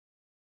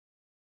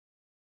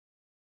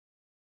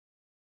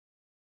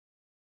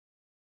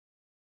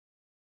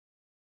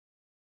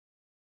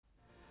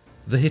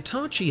The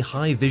Hitachi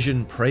High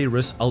Vision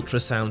Preirus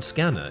ultrasound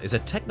scanner is a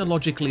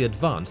technologically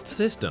advanced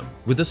system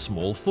with a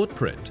small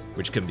footprint,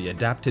 which can be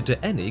adapted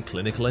to any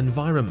clinical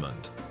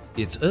environment.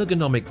 Its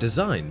ergonomic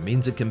design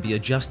means it can be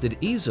adjusted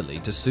easily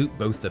to suit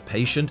both the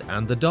patient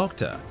and the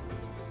doctor.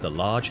 The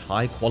large,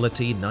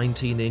 high-quality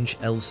 19-inch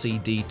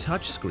LCD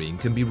touchscreen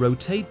can be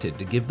rotated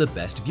to give the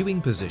best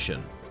viewing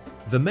position.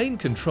 The main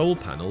control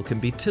panel can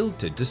be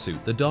tilted to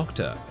suit the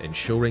doctor,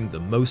 ensuring the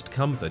most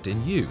comfort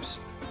in use.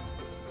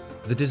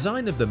 The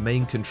design of the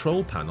main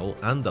control panel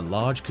and the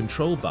large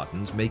control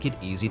buttons make it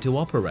easy to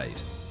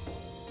operate.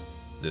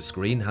 The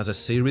screen has a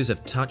series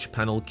of touch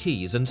panel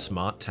keys and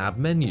smart tab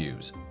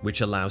menus, which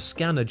allow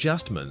scan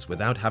adjustments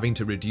without having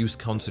to reduce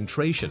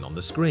concentration on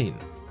the screen.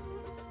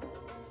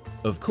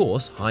 Of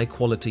course,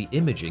 high-quality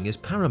imaging is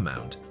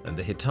paramount, and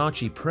the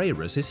Hitachi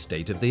Preirus is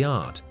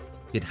state-of-the-art.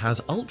 It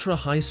has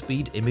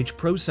ultra-high-speed image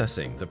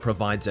processing that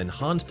provides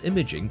enhanced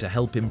imaging to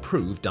help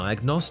improve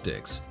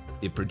diagnostics.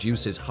 It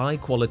produces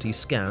high-quality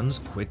scans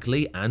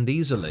quickly and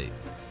easily.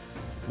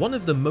 One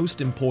of the most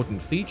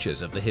important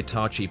features of the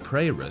Hitachi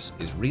Preirus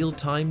is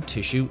real-time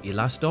tissue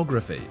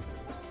elastography.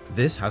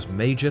 This has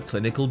major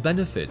clinical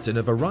benefits in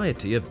a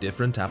variety of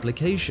different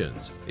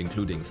applications,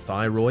 including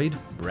thyroid,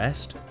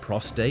 breast,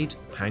 prostate,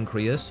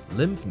 pancreas,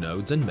 lymph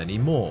nodes, and many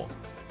more.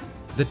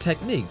 The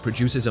technique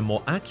produces a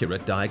more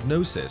accurate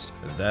diagnosis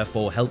and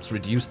therefore helps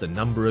reduce the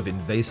number of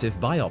invasive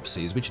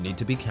biopsies which need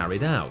to be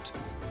carried out.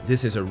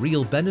 This is a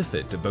real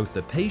benefit to both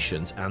the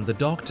patients and the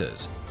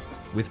doctors.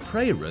 With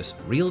Preirus,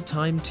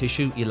 real-time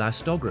tissue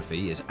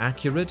elastography is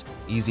accurate,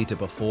 easy to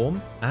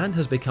perform, and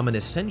has become an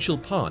essential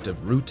part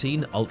of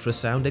routine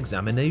ultrasound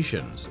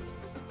examinations.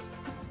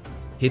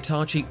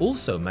 Hitachi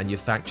also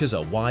manufactures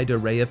a wide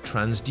array of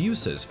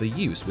transducers for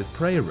use with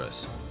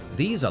Preirus.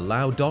 These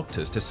allow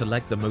doctors to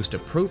select the most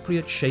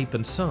appropriate shape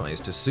and size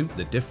to suit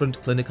the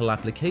different clinical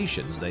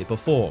applications they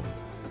perform.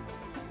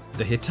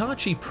 The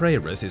Hitachi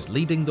Preirus is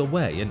leading the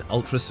way in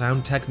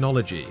ultrasound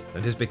technology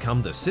and has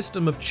become the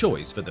system of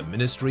choice for the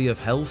Ministry of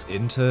Health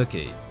in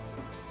Turkey.